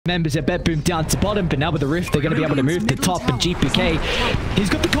Members at BetBoom down to bottom, but now with the rift, they're going to be able to move to top, and GPK, he's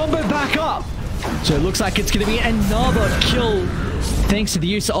got the combo back up. So it looks like it's going to be another kill thanks to the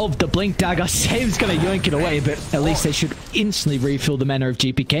use of the Blink Dagger. Save's going to yoink it away, but at least they should instantly refill the mana of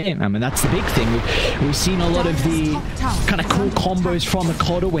GPK. I mean, that's the big thing. We've seen a lot of the kind of cool combos from the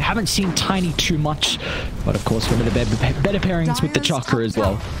Coddle. We haven't seen Tiny too much, but of course, one of the better pairings with the Chakra as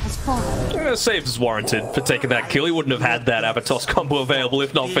well. Saves is warranted for taking that kill. He wouldn't have had that Avatos combo available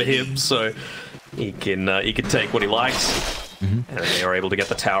if not for him, so he can take what he likes. And they are able to get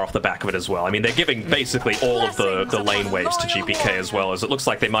the tower off the back of it as well. I mean, they're giving basically all of the lane waves to GPK as well, as it looks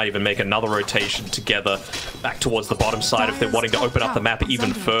like they might even make another rotation together back towards the bottom side if they're wanting to open up the map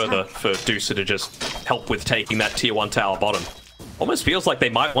even further for Deucer to just help with taking that tier 1 tower bottom. Almost feels like they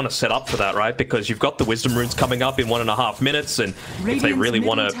might want to set up for that, right? Because you've got the Wisdom Runes coming up in 1.5 minutes, and if they really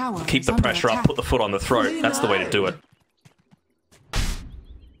want to keep the pressure up, put the foot on the throat, that's the way to do it.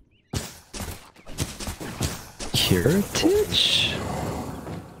 Heritage?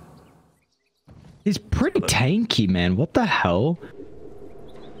 He's pretty tanky, man. What the hell?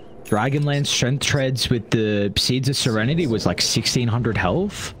 Dragonlance Strength Treads with the Seeds of Serenity was like 1600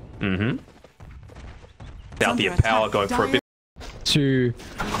 health. Without the power going for a bit. To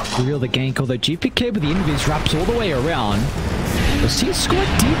reveal the gank, although GPK with the invis wraps all the way around. We'll see a squad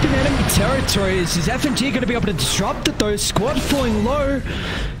deep in enemy territories. Is FNG going to be able to disrupt it though? Squad falling low.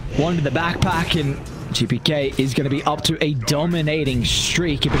 One to the backpack, and GPK is going to be up to a dominating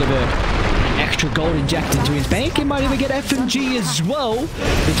streak. A bit of a extra gold injected into his bank. He might even get FNG as well.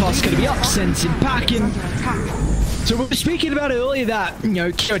 The toss is going to be up, sends him packing. So we were speaking about earlier that, you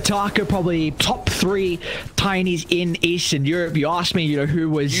know, Kiyotaka probably top 3 Tinies in Eastern Europe. You asked me, you know, who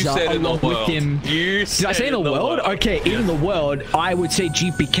was along with him. Did I say in the world? Okay, in the world, I would say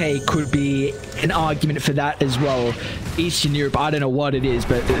GPK could be an argument for that as well. Eastern Europe, I don't know what it is,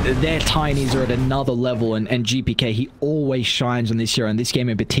 but their Tinies are at another level, and GPK, he always shines on this hero, and this game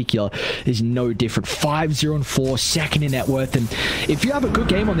in particular is no different. 5-0-4, second in net worth, and if you have a good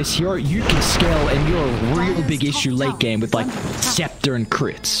game on this hero, you can scale, and you're a real big issue late game with like Scepter and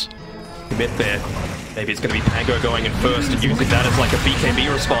crits. Mid there. Maybe it's going to be Pango going in first and using that as like a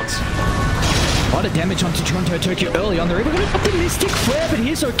BKB response. A lot of damage onto Toronto Tokyo early on. They're even going to put the Mystic Flare, but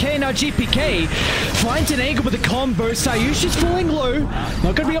he's okay. Now GPK finds an angle with a combo. Sayush is falling low. Not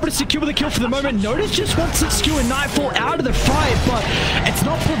going to be able to secure the kill for the moment. Notice just wants to skewer Nightfall out of the fight, but it's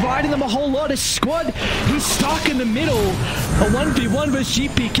not providing them a whole lot. A squad, he's stuck in the middle. A 1v1 versus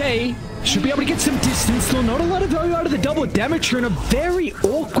GPK. Should be able to get some distance, though. Not a lot of value out of the double damage, and a very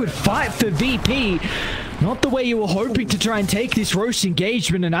awkward fight for VP. Not the way you were hoping to try and take this roast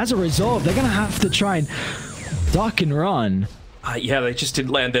engagement, and as a result, they're going to have to try and duck and run. Yeah, they just didn't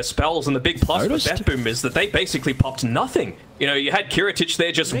land their spells, and the big plus with BetBoom is that they basically popped nothing. You know, you had Kiritich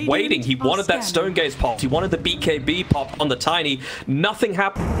there just waiting. He wanted that Stone Gaze popped. He wanted the BKB pop on the Tiny. Nothing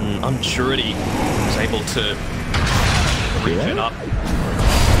happened. Unsurety was able to regen up.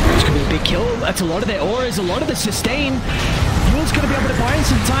 It's going to be a big kill. That's a lot of their auras, a lot of the sustain. Yule's going to be able to buy in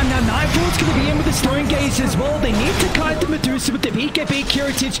some time now. Nightfall's going to be in with the Stone Gaze as well. They need to kite the Medusa with the BKB.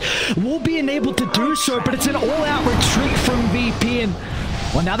 Kiritich will be enabled to do so, but it's an all-out retreat from VP. And,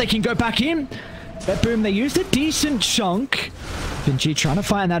 well, now they can go back in. BetBoom, they used a decent chunk. Vinci trying to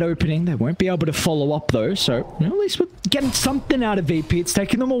find that opening. They won't be able to follow up, though. So, you know, at least we're getting something out of VP. It's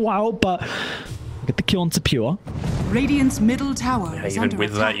taken them a while, but get the kill on Pure. Radiant's middle tower is even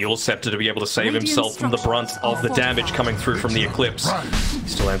with that, Yule Scepter to be able to save himself from the brunt of the damage coming through from the Eclipse. He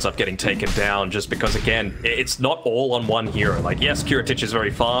still ends up getting taken down just because, again, it's not all on one hero. Like, yes, Kiritich is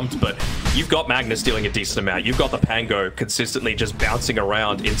very farmed, but you've got Magnus dealing a decent amount. You've got the Pango consistently just bouncing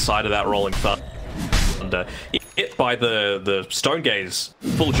around inside of that Rolling Thunder. Hit by the Stone Gaze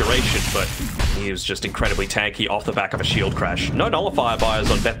full duration, but he was just incredibly tanky off the back of a shield crash. No nullifier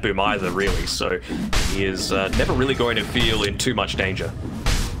buyers on BetBoom either, really, so he is never really going to feel in too much danger.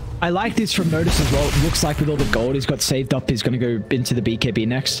 I like this from Notice as well. It looks like with all the gold he's got saved up, he's going to go into the BKB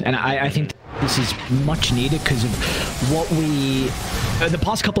next. And I think this is much needed because of what we... the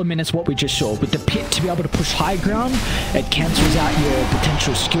past couple of minutes, what we just saw. With the pit to be able to push high ground, it cancels out your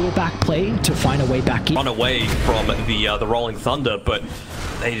potential skill back play to find a way back in. Run away from the Rolling Thunder, but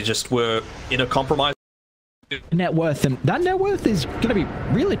they just were in a compromise. Net worth, and that net worth is going to be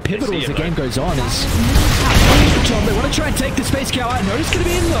really pivotal as the game goes on. They want to try and take the space cow out. Notice going to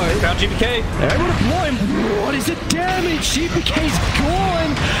be in though. Found GPK. They're able to blow him. What is the damage? GPK's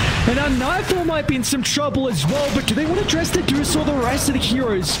gone. And now Nightfall might be in some trouble as well, but do they want to dress the Deuce or the rest of the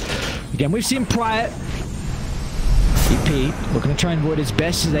heroes? Again, we've seen prior. VP looking to try and avoid as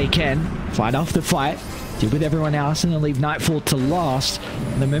best as they can. Fight off the fight. deal with everyone else and then leave Nightfall to last.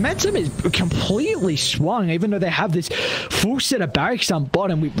 The momentum is completely swung, even though they have this full set of barracks on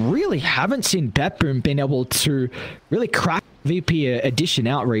bottom. We really haven't seen BetBoom being able to really crack VP addition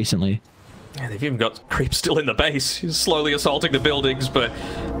out recently. Yeah, they've even got Creep still in the base. He's slowly assaulting the buildings, but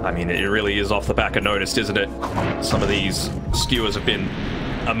I mean, it really is off the back of Noticed, isn't it? Some of these skewers have been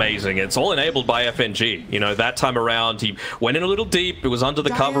amazing. It's all enabled by FNG. You know, that time around, he went in a little deep. It was under the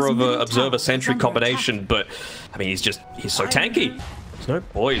cover of an Observer Sentry combination, but I mean, he's so tanky. There's no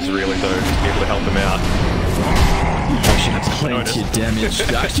boys really, though, to be able to help him out. Plenty of damage.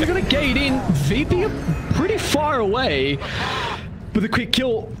 Actually gonna gate in. VP pretty far away. With a quick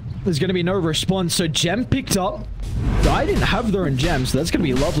kill, there's going to be no response. So Gem picked up. I didn't have their own gems, so that's going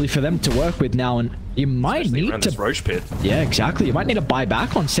to be lovely for them to work with now. And you might need to... Roach pit. Yeah, exactly. You might need to buy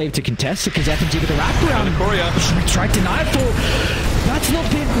back on save to contest it, because FNG with the wraparound. Strike to Nightfall. That's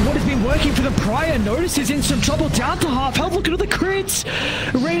not been what has been working for them prior. Notice is in some trouble. Down to half health. Look at all the crits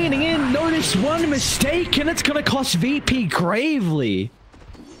raining in. Notice one mistake, and it's going to cost VP gravely.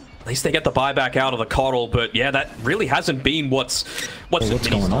 At least they get the buyback out of the coddle, but yeah, that really hasn't been what's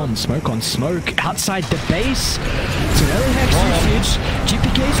going on. Smoke on smoke outside the base. It's an early hex usage.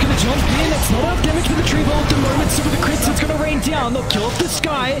 GPK is going to jump in. It's not enough damage for the tree ball at the moment. So with the crits, it's going to rain down. They'll kill off the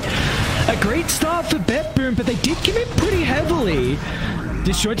sky. A great start for BetBoom, but they did give it pretty heavily.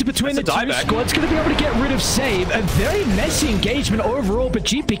 Disjointed between the two squads, going to be able to get rid of save. A very messy engagement overall, but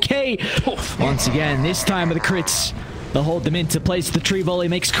GPK, once again, this time with the crits, they'll hold them into place. The tree volley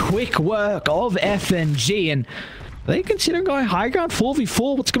makes quick work of FNG, and they consider going high ground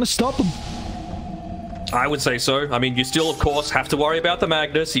 4v4. What's going to stop them? I would say so. I mean, you still, of course, have to worry about the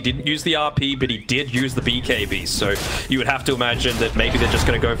Magnus. He didn't use the RP, but he did use the BKB. So you would have to imagine that maybe they're just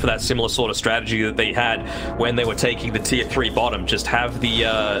going to go for that similar sort of strategy that they had when they were taking the tier 3 bottom. Just have the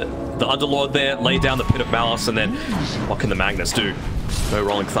Underlord there, lay down the Pit of Malice, and then what can the Magnus do? No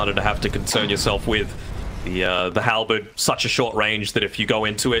Rolling Thunder to have to concern yourself with. The halberd, such a short range that if you go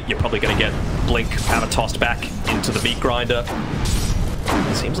into it, you're probably going to get Blink power tossed back into the meat grinder.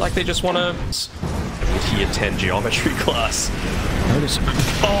 It seems like they just want to tier 10 geometry class. Notice.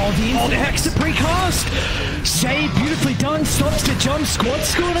 Oh, the infinite hex to precast. Save, beautifully done. Stops the jump.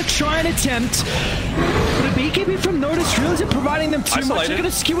 Squad's going to try and attempt. But a BKB from Notice really isn't providing them too much. They're going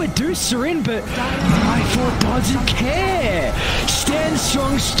to skew a Deucer in, but Nightfall doesn't care. Stand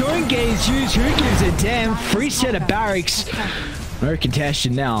strong, Stone Gaze use. Who gives a damn? Free set of barracks. No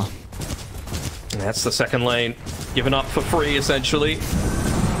contention now. And that's the second lane. Given up for free, essentially.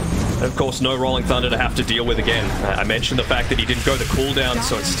 Of course, no Rolling Thunder to have to deal with again. I mentioned the fact that he didn't go the cooldown,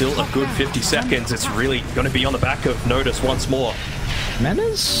 so it's still a good 50 seconds. It's really going to be on the back of Notice once more.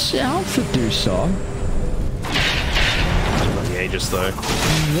 Mana's out for Deucer. The Aegis, though.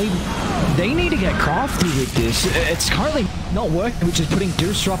 They need to get crafty with this. It's currently not working, which is putting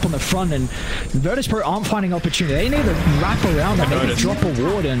Deucer up on the front, and Virtus.pro aren't finding opportunity. They need to wrap around and maybe drop a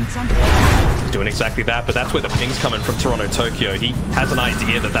ward and... Doing exactly that, but that's where the ping's coming from Toronto Tokyo. He has an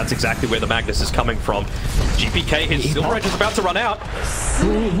idea that that's exactly where the Magnus is coming from. GPK, his Silver Edge is about to run out.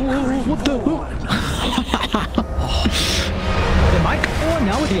 What the... They might go on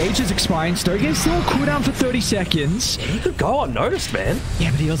now with the Aegis expiring. Stogate's still on cooldown for 30 seconds. He could go unnoticed, man.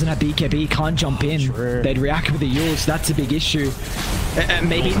 Yeah, but he doesn't have BKB. He can't jump in. True. They'd react with the Yules. That's a big issue.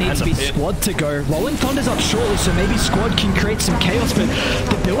 Maybe it needs to be Squad to go. Rolling Thunder's up shortly, so maybe Squad can create some chaos, but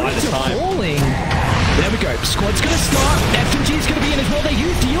the buildings are falling. There we go. Squad's going to start. FNG's going to be in as well. They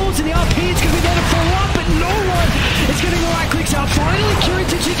use the Yules, and the RP is going to be there to follow up, but no one is getting the right clicks out. Finally,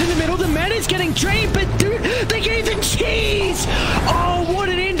 Curitage in the middle. The man is getting drained, but dude, they gave the cheese! Oh, what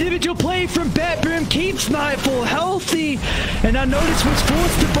an individual play from BetBoom. Keeps Nightfall healthy, and I noticed was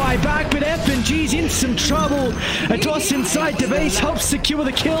forced to buy back, but FNG's in some trouble. A toss inside the base helps secure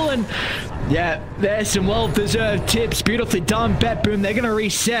the kill, and yeah, there's some well-deserved tips. Beautifully done, BetBoom. They're going to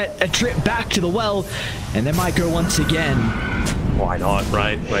reset a trip back to the well, and they might go once again. Why not,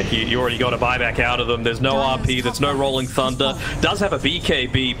 right? Like, you already got a buyback out of them. There's no RP, there's no Rolling Thunder. Does have a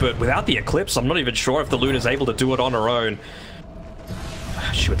BKB, but without the Eclipse, I'm not even sure if the Luna's able to do it on her own.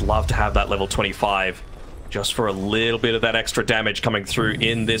 She would love to have that level 25, just for a little bit of that extra damage coming through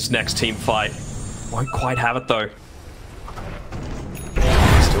in this next team fight. Won't quite have it, though.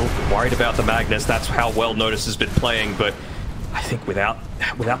 Still worried about the Magnus. That's how well Notice has been playing, but I think without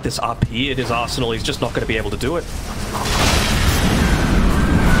this RP in his arsenal, he's just not going to be able to do it.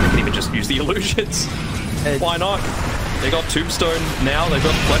 They can even just use the illusions. Why not? They got Tombstone now, they've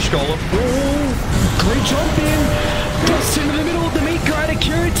got Flesh Golem. Oh, great jump in. Dust into the middle of the meat grinder. side of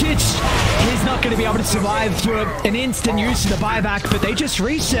Kiritich. He's not going to be able to survive through an instant use of the buyback, but they just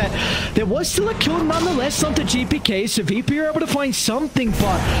reset. There was still a kill nonetheless onto GPK, so VP are able to find something,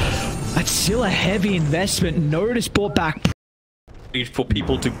 but that's still a heavy investment. Notice brought back for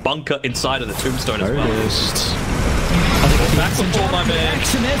people to bunker inside of the tombstone as well. Back on my man.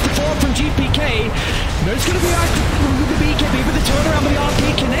 And there's the fall from GPK. Notice going to be active with the BKB with the turnaround, but the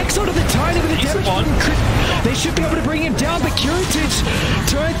RP connects onto the Tiny with the damage. They should be able to bring him down, but Kiritich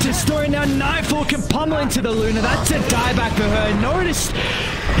turned to story now. Nightfall can pummel into the Luna. That's a dieback for her. Notice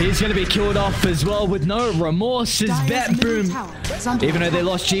he's going to be killed off as well with no remorse. As BetBoom, even though they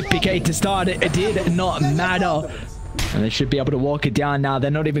lost GPK to start, it did not matter. And they should be able to walk it down now.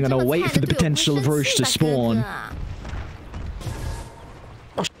 They're not even going to wait for the potential of Roche to spawn.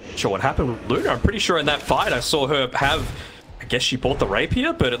 Not sure what happened with Luna. I'm pretty sure in that fight I saw her have, I guess she bought the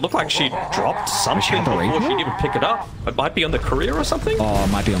rapier, but it looked like she dropped something before she'd even pick it up. It might be on the courier or something? Oh,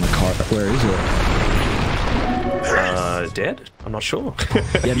 it might be on the car. Where is it? Dead? I'm not sure.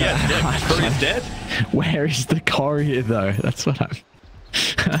 Yeah, dead. Courier's dead. Where is the courier though? That's what I'm...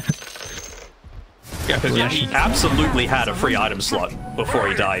 Yeah, because he absolutely had a free item slot before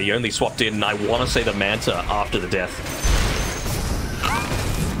he died. He only swapped in, I want to say, the Manta after the death.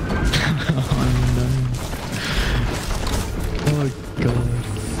 Oh god.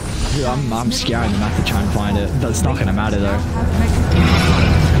 Dude, I'm scaring them to try and find it. That's not gonna matter though.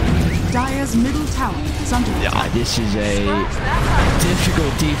 Dire's middle tower is under attack. Yeah, this is a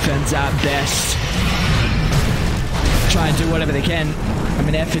difficult defense at best. Try and do whatever they can. I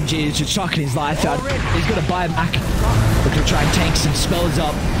mean, FNG is just chucking his life out. He's got to buy back. We're going to try and tank some spells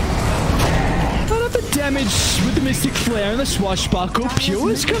up. Not up the damage with the Mystic Flare and the Swashbuckle. Pure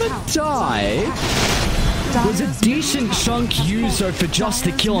is going to die. Was a decent chunk used though for just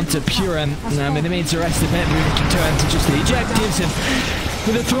the kill onto Pure. And I mean, that means the rest of the BetBoom can turn to just the ejectives. And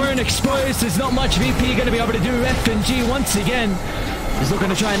with the throne exposed, there's not much VP going to be able to do. FNG once again is looking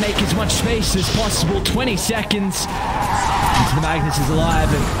to try and make as much space as possible. 20 seconds. The Magnus is alive,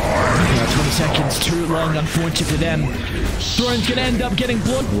 and 20 seconds too long, unfortunate for them. Throne's gonna end up getting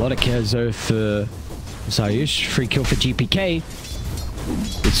blood. A lot of cares though for Zayush. Free kill for GPK.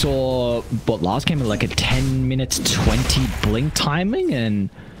 We saw what last game like a 10 minutes 20 blink timing, and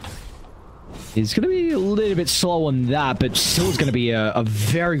it's gonna be a little bit slow on that, but still is gonna be a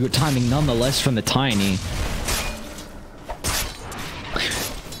very good timing nonetheless from the Tiny.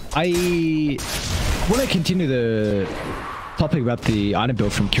 I want to continue the topic about the item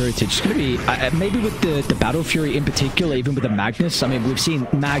build from Kiritich. It's going to be maybe with the Battle Fury in particular, even with the Magnus. I mean, we've seen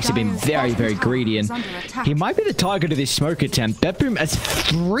Mags have been very, very greedy, and he might be the target of this smoke attempt. BetBoom has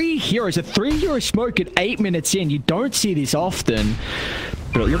 3 heroes, a 3-hero smoke at 8 minutes in. You don't see this often.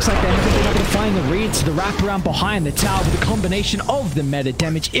 But it looks like they haven't been able to find the reads, the wraparound behind the tower with a combination of the meta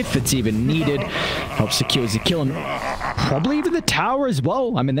damage, if it's even needed. Helps secures the kill, and probably even the tower as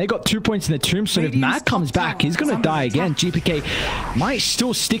well. I mean, they got 2 points in the tombstone. If Matt comes back, he's going to die again. GPK might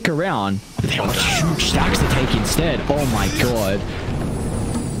still stick around, but they got huge stacks to take instead. Oh my god.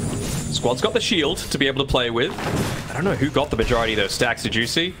 Squad's got the shield to be able to play with. I don't know who got the majority of those stacks. Did you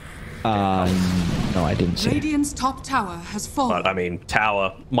see? No, I didn't see. Radiant's top tower has fallen. But I mean,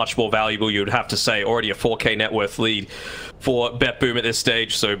 tower much more valuable, you'd have to say. Already a 4k net worth lead for BetBoom at this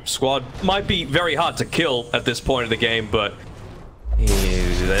stage, so Squad might be very hard to kill at this point of the game, but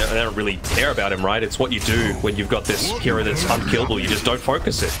they don't really care about him, right? It's what you do when you've got this hero that's unkillable. You just don't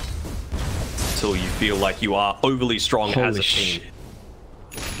focus it until you feel like you are overly strong as a team.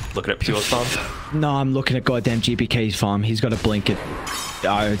 Looking at Pure's farm? No, I'm looking at goddamn GPK's farm. He's got to blink it.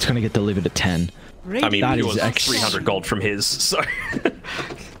 It's going to get delivered at 10. I mean, that Pure's 300 gold from his, so...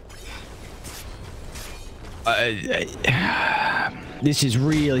 This is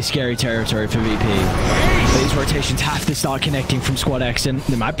really scary territory for VP. These rotations have to start connecting from Squad X, and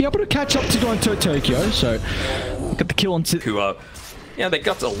they might be able to catch up to Dota2 Tokyo, so... Got the kill on... Yeah, they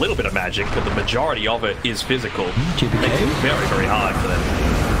got a little bit of magic, but the majority of it is physical. GPK? Makes it very, very hard for them.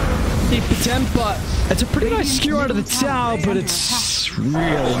 Deep attempt, but it's a pretty nice skew out of the tower, but it's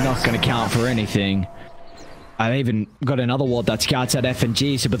really not going to count for anything. I even got another ward that scouts at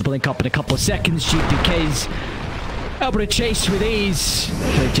FNG, so with the blink up in a couple of seconds, GPK's able to chase with ease.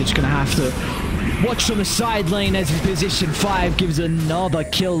 They're just going to have to watched on the side lane as in position 5 gives another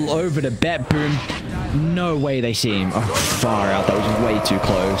kill over to BetBoom. No way they see him. Oh, far out. That was way too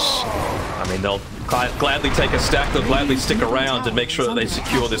close. I mean, they'll gladly take a stack, they'll gladly stick around and make sure that they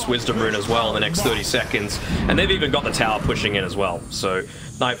secure this Wisdom Rune as well in the next 30 seconds. And they've even got the tower pushing in as well. So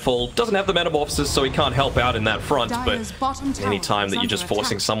Nightfall doesn't have the Metamorphosis, so he can't help out in that front. But any time that you're just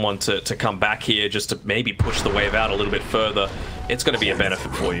forcing someone to come back here just to maybe push the wave out a little bit further, it's going to be a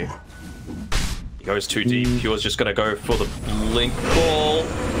benefit for you. He goes too deep. Pure's just going to go for the blink ball.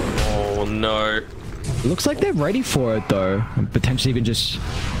 Oh, no. Looks like they're ready for it though, and potentially even just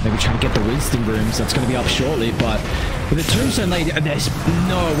maybe trying to get the Wisdom Runes. That's going to be up shortly, but with the Tombstone lady, there's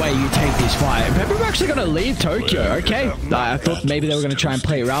no way you take this fight. Maybe we're actually going to leave Tokyo, okay? I thought maybe they were going to try and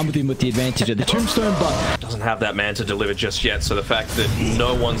play around with him with the advantage of the Tombstone, but doesn't have that man to deliver just yet, so the fact that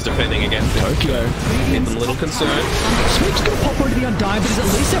no one's defending against Tokyo is a little concerned. Smoke's going to pop over the Undying, but he's at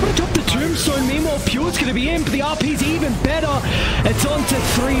least able to drop the Tombstone. Meanwhile, Pure's going to be in, but the RP's even better. It's on to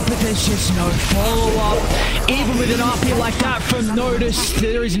 3, but there's just no follow-up. Even with an RP like that from Notice,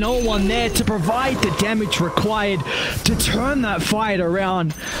 there is no one there to provide the damage required to turn that fight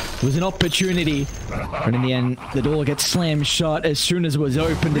around. It was an opportunity, but in the end, the door gets slammed shut as soon as it was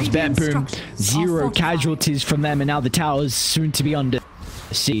opened as BetBoom. 0 casualties from them, and now the tower is soon to be under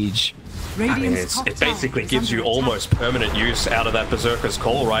siege. I mean, it basically gives you almost permanent use out of that Berserker's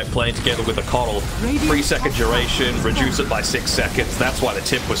Call, right? Playing together with a Coddle. 3-second duration, reduce it by 6 seconds. That's why the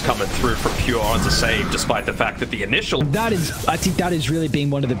tip was coming through from Pure onto save, despite the fact that the initial... I think that is really being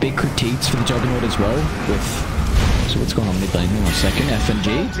one of the big critiques for the Juggernaut as well. So what's going on mid lane? Hang on a second.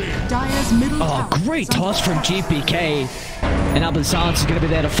 FNG. Oh, great toss from GPK. And Albert Silence is going to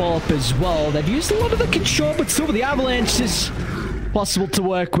be there to follow up as well. They've used a lot of the control, but still with the Avalanche is possible to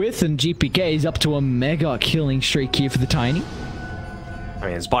work with, and GPK is up to a mega killing streak here for the Tiny. I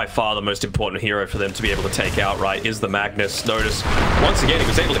mean, it's by far the most important hero for them to be able to take out, right, is the Magnus. Notice, once again, he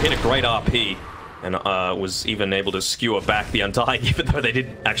was able to hit a great RP, and was even able to skewer back the Undying, even though they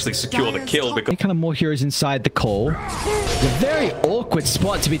didn't actually secure the kill. Because kind of more heroes inside the call. It's a very awkward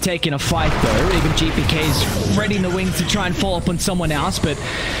spot to be taking a fight, though. Even GPK's readying the wings to try and follow up on someone else, but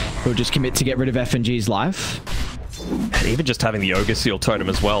he'll just commit to get rid of FNG's life. And even just having the Ogre Seal Totem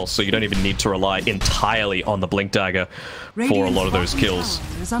as well, so you don't even need to rely entirely on the Blink Dagger for a lot of those kills.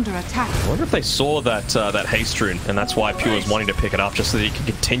 I wonder if they saw that that haste rune, and that's why Pure is wanting to pick it up, just so that he can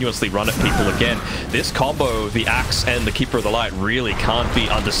continuously run at people again. This combo, the Axe and the Keeper of the Light, really can't be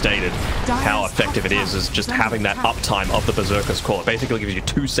understated. How effective it is just having that uptime of the Berserker's Call. It basically gives you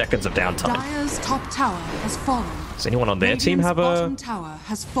 2 seconds of downtime. Dire's top tower has fallen. Does anyone on their team have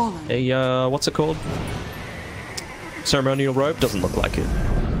what's it called? Ceremonial Robe? Doesn't look like it.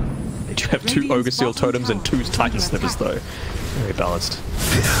 They do have 2 Ogre Seal Totems and 2 Titan Slivers, though. Very balanced.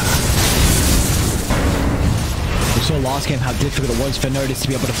 We saw last game how difficult it was for Notice to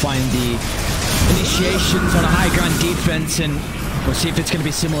be able to find the initiations on a high ground defense, and we'll see if it's going to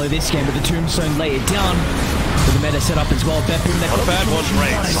be similar this game, but the Tombstone lay it down. With the meta set up as well. BetBoom, not a bad one,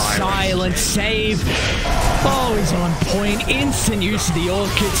 right? Silent save. Oh, he's on point. Instant use of the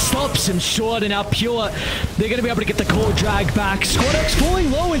Orchid. Stops him short, and now Pure, they're going to be able to get the core drag back. SquadX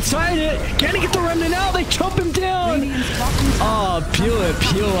falling low inside it. Can he get the remnant out? They chop him down. Oh, Pure.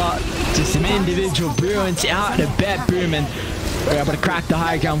 Just some individual brilliance out of BetBoom, and we're able to crack the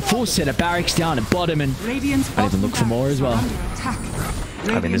high ground. Full set of barracks down at bottom, and I'd even look for more as well.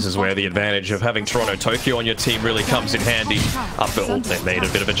 I mean, this is where the advantage of having Toronto-Tokyo on your team really comes in handy. They've made a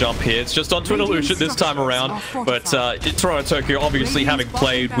bit of a jump here. It's just onto an illusion this time around. But Toronto-Tokyo obviously having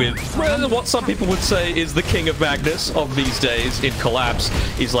played with what some people would say is the king of Magnus of these days in Collapse.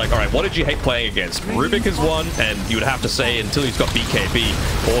 He's like, all right, what did you hate playing against? Rubik is one, and you would have to say until he's got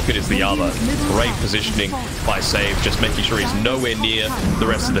BKB, Orchid is the other. Great positioning by Save, just making sure he's nowhere near the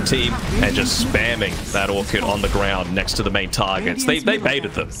rest of the team and just spamming that Orchid on the ground next to the main targets. They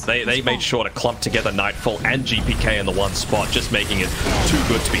baited them. They made sure to clump together Nightfall and GPK in the one spot, just making it too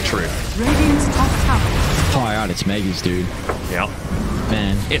good to be true. Fire out, it's Megas, dude. Yeah.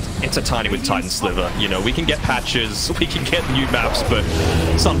 Man. It's a Tiny with Titan Sliver. You know, we can get patches, we can get new maps, but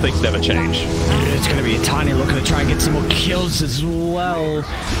some things never change. It's going to be a Tiny looking to try and get some more kills as well.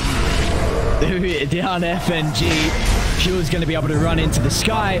 Down FNG. Pure's going to be able to run into the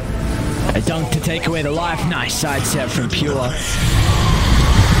sky. A dunk to take away the life. Nice side step from Pure.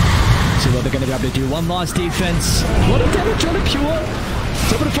 So what they're going to be able to do. One last defense. What a damage on a Pure.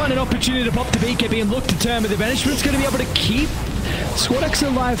 So able to find an opportunity to pop the BKB and look to turn with the advantage. But it's going to be able to keep SquadX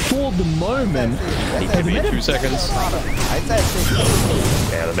alive for the moment. BKB in 2 seconds.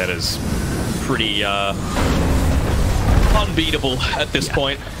 Yeah, the meta's pretty unbeatable at this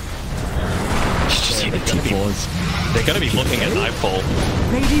point. Just hit the T4s. They're going to be looking at Nightfall.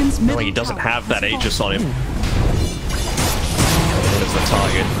 Radiant's No, middle he doesn't tower have that has Aegis on fallen. him. There's the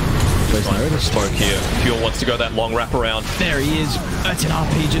target. Smoke here. Fuel wants to go that long wrap around. There he is. That's an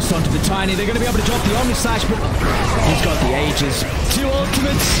RP just onto the Tiny. They're going to be able to drop the Omni Slash, but he's got the Aegis. 2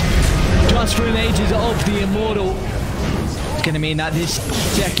 ultimates just for an Aegis of the Immortal. It's going to mean that this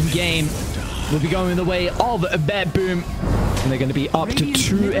second game will be going the way of BetBoom. And they're going to be up to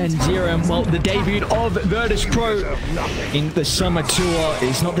 2-0. And well, the debut of Virtus.pro in the summer tour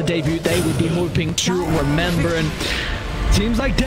is not the debut they would be hoping to remember. And seems like